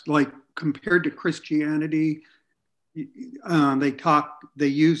precepts, like compared to Christianity, they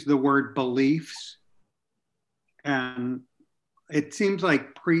use the word beliefs, and it seems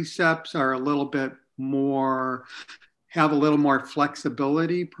like precepts are a little bit more, have a little more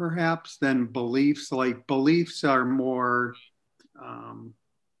flexibility perhaps than beliefs. Like beliefs are more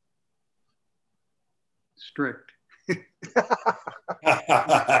strict.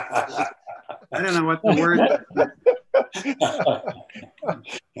 I don't know what the word is.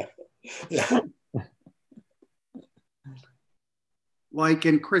 Yeah. Like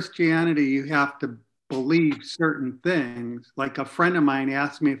in Christianity, you have to believe certain things. Like a friend of mine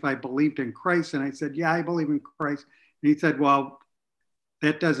asked me if I believed in Christ, and I said, yeah, I believe in Christ. And he said, well,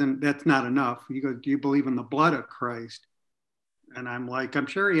 that's not enough. He goes, do you believe in the blood of Christ? And I'm like, I'm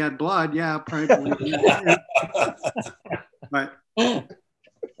sure he had blood. Yeah, probably. But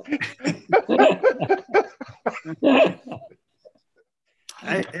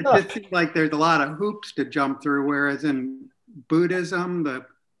It just seems like there's a lot of hoops to jump through, whereas in Buddhism, the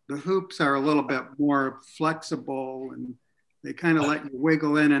hoops are a little bit more flexible and they kind of let you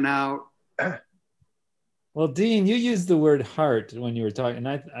wiggle in and out. Well, Dean, you used the word heart when you were talking. And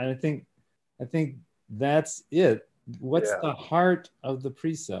I think that's it. What's the heart of the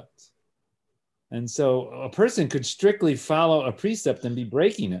precept? And so a person could strictly follow a precept and be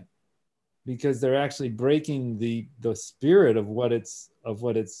breaking it, because they're actually breaking the spirit of what it's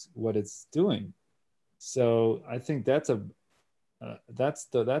doing. So I think that's the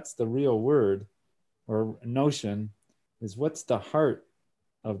real word or notion, is what's the heart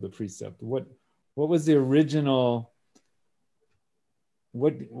of the precept? What was the original?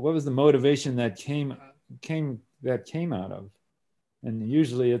 What was the motivation that came out of? And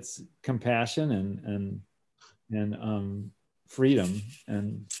usually it's compassion and freedom,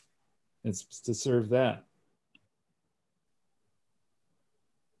 and it's to serve that.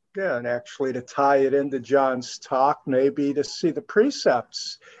 Yeah, and actually to tie it into John's talk, maybe to see the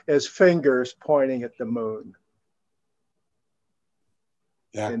precepts as fingers pointing at the moon.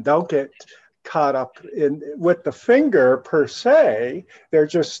 Yeah. And don't get caught up with the finger per se. They're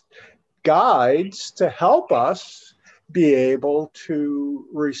just guides to help us be able to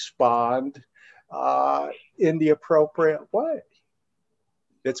respond in the appropriate way.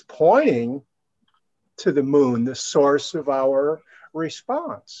 It's pointing to the moon, the source of our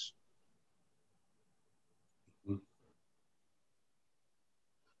response.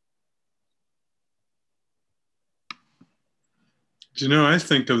 Do you know, I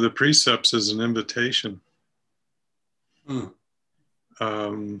think of the precepts as an invitation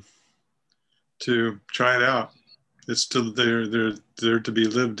to try it out. It's they're to be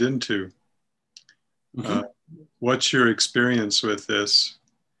lived into. What's your experience with this?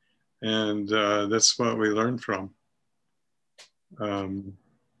 And that's what we learn from.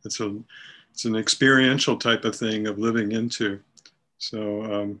 It's an experiential type of thing of living into.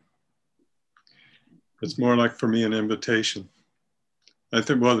 So it's more like, for me, an invitation. I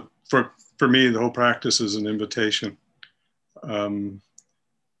think, well, for me, the whole practice is an invitation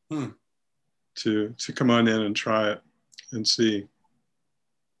to come on in and try it and see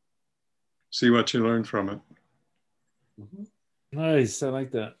what you learn from it. Nice, I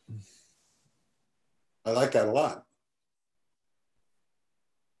like that. I like that a lot.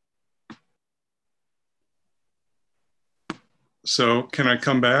 So can I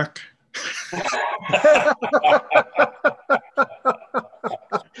come back?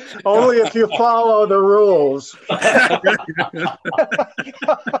 Only if you follow the rules.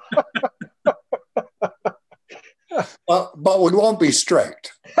 But we won't be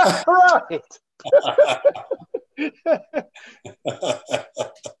strict. Right.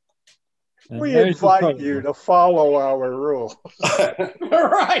 We invite you to follow our rules.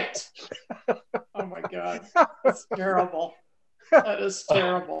 Right. Oh my God. That's terrible. That is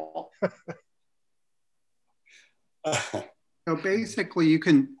terrible. So basically you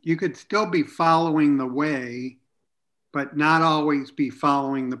could still be following the way, but not always be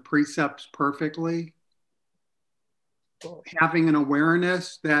following the precepts perfectly. Having an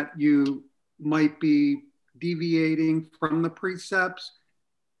awareness that you might be deviating from the precepts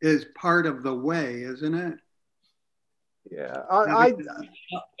is part of the way, isn't it? Yeah.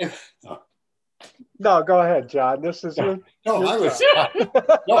 No, go ahead, John. This is your. I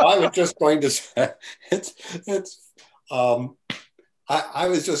was just going to say I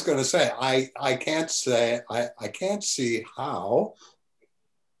was just going to say I can't see how,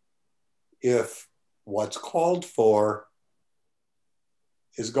 if what's called for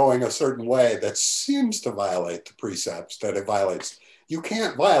is going a certain way that seems to violate the precepts, that it violates. You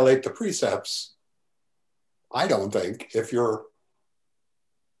can't violate the precepts, I don't think, if you're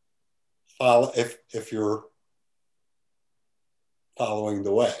following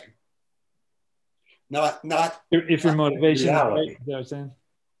the way. Not if your motivation is right, reality. is that what I'm saying?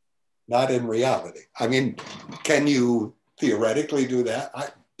 Not in reality. I mean, can you theoretically do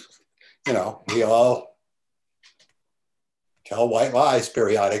that? We all tell white lies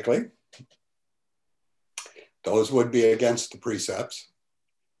periodically. Those would be against the precepts.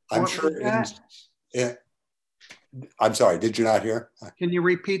 I'm sure. I'm sorry, did you not hear? Can you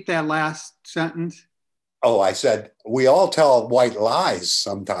repeat that last sentence? Oh, I said, we all tell white lies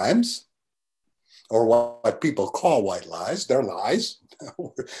sometimes, or what people call white lies. They're lies,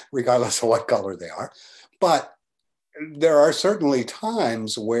 regardless of what color they are. But there are certainly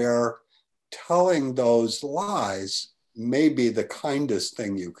times where telling those lies may be the kindest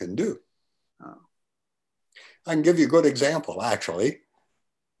thing you can do. I can give you a good example, actually.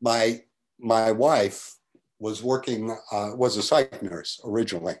 my wife was working, was a psych nurse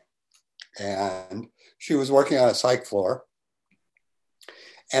originally, and she was working on a psych floor.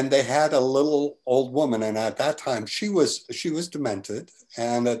 And they had a little old woman, and at that time she was demented.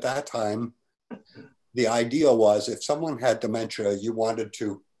 And at that time, the idea was if someone had dementia, you wanted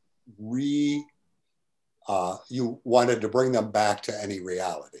to bring them back to any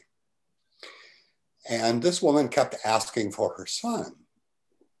reality. And this woman kept asking for her son.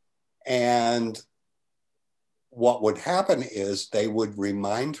 And what would happen is they would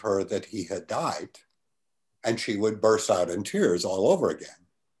remind her that he had died, and she would burst out in tears all over again.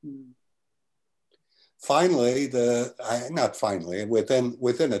 Finally,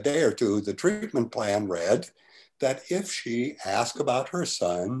 within a day or two, the treatment plan read that if she asked about her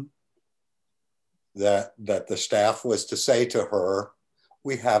son, that the staff was to say to her,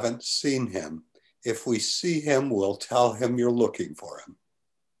 "We haven't seen him. If we see him, we'll tell him you're looking for him."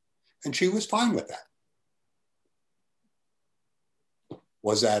 And she was fine with that.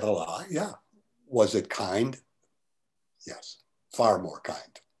 Was that a lie? Yeah. Was it kind? Yes, far more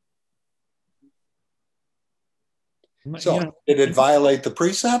kind. So did it violate the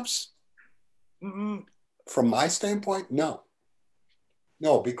precepts? From my standpoint, no.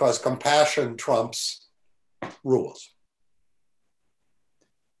 No, because compassion trumps rules.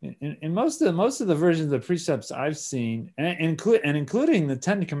 In most of the versions of the precepts I've seen, and including the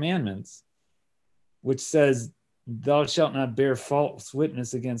Ten Commandments, which says, "Thou shalt not bear false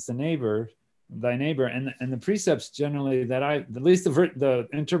witness against thy neighbor," and the precepts generally that at least the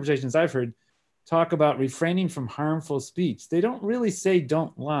interpretations I've heard, talk about refraining from harmful speech. They don't really say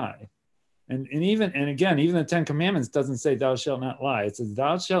don't lie. And again, even the Ten Commandments doesn't say thou shalt not lie. It says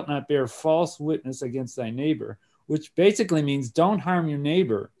thou shalt not bear false witness against thy neighbor, which basically means don't harm your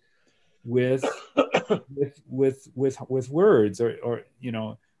neighbor with words or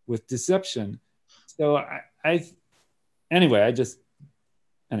with deception. So I don't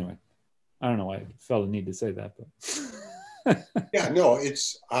know why I felt the need to say that, but yeah, no,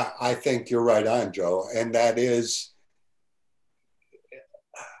 I think you're right on, Joe. And that is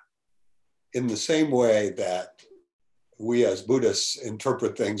in the same way that we as Buddhists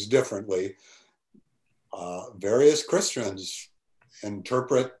interpret things differently, various Christians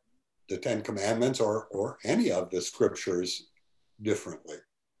interpret the Ten Commandments or any of the scriptures differently.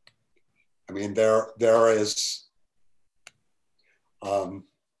 I mean, there is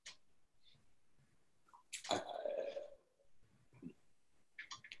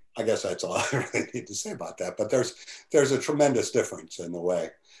I guess that's all I really need to say about that. But there's a tremendous difference in the way.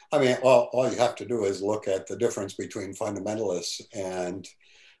 I mean, all you have to do is look at the difference between fundamentalists and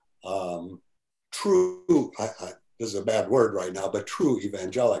true, this is a bad word right now, but true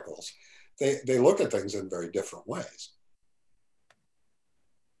evangelicals. They look at things in very different ways.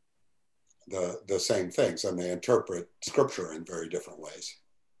 The same things, and they interpret scripture in very different ways.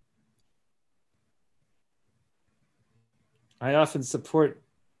 I often support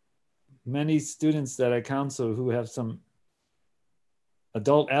many students that I counsel who have some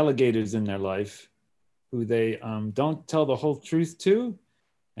adult alligators in their life who they don't tell the whole truth to.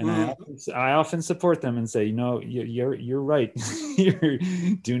 And I often support them and say, you're right.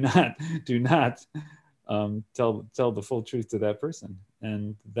 do not tell the full truth to that person.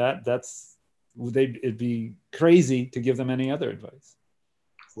 And it'd be crazy to give them any other advice.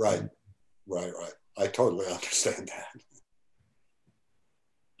 Right. I totally understand that.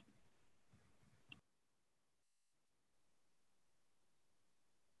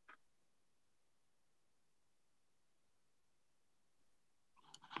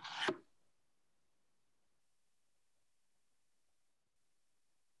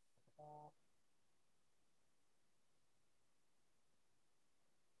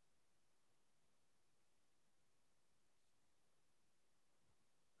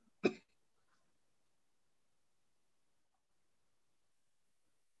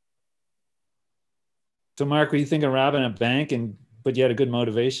 So Mark, were you thinking robbing a bank but you had a good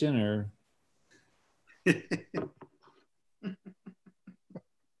motivation, or?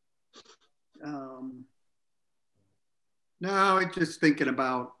 No, just thinking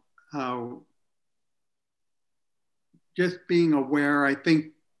about how just being aware. I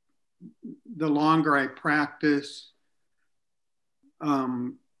think the longer I practice,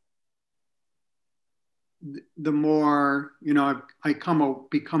 the more, I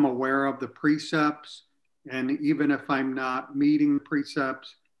become aware of the precepts. And even if I'm not meeting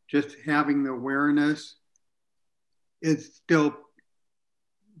precepts, just having the awareness is still,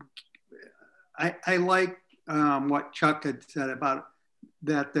 I like what Chuck had said about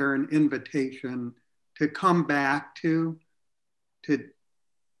that they're an invitation to come back to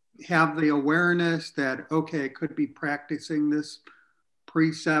have the awareness that, okay, I could be practicing this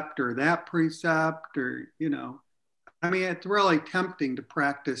precept or that precept, or, you know, I mean, it's really tempting to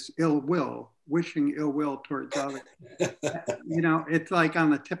practice ill will, wishing ill will towards others. You know, it's like on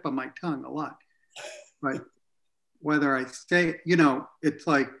the tip of my tongue a lot. But whether I say, you know, it's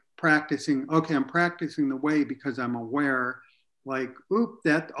like practicing, okay, I'm practicing the way because I'm aware, like, oop,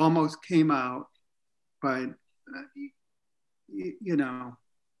 that almost came out. But, you know,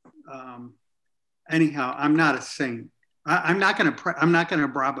 anyhow, I'm not a saint. I'm not going to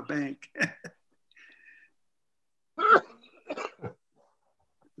rob a bank.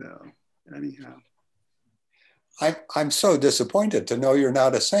 So, anyhow. I'm so disappointed to know you're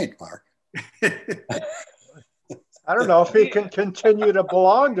not a saint, Mark. I don't know if he can continue to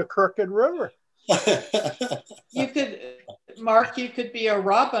belong to Crooked River. You could, Mark, you could be a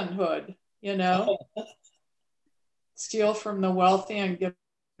Robin Hood, you know, steal from the wealthy and give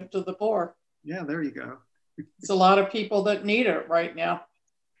to the poor. Yeah, there you go. There's a lot of people that need it right now.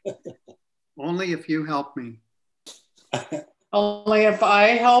 Only if you help me. Only if I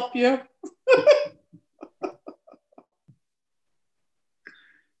help you.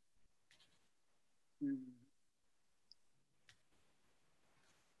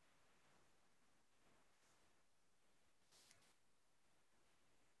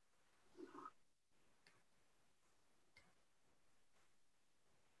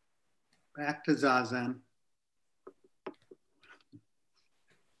 Back to Zazen.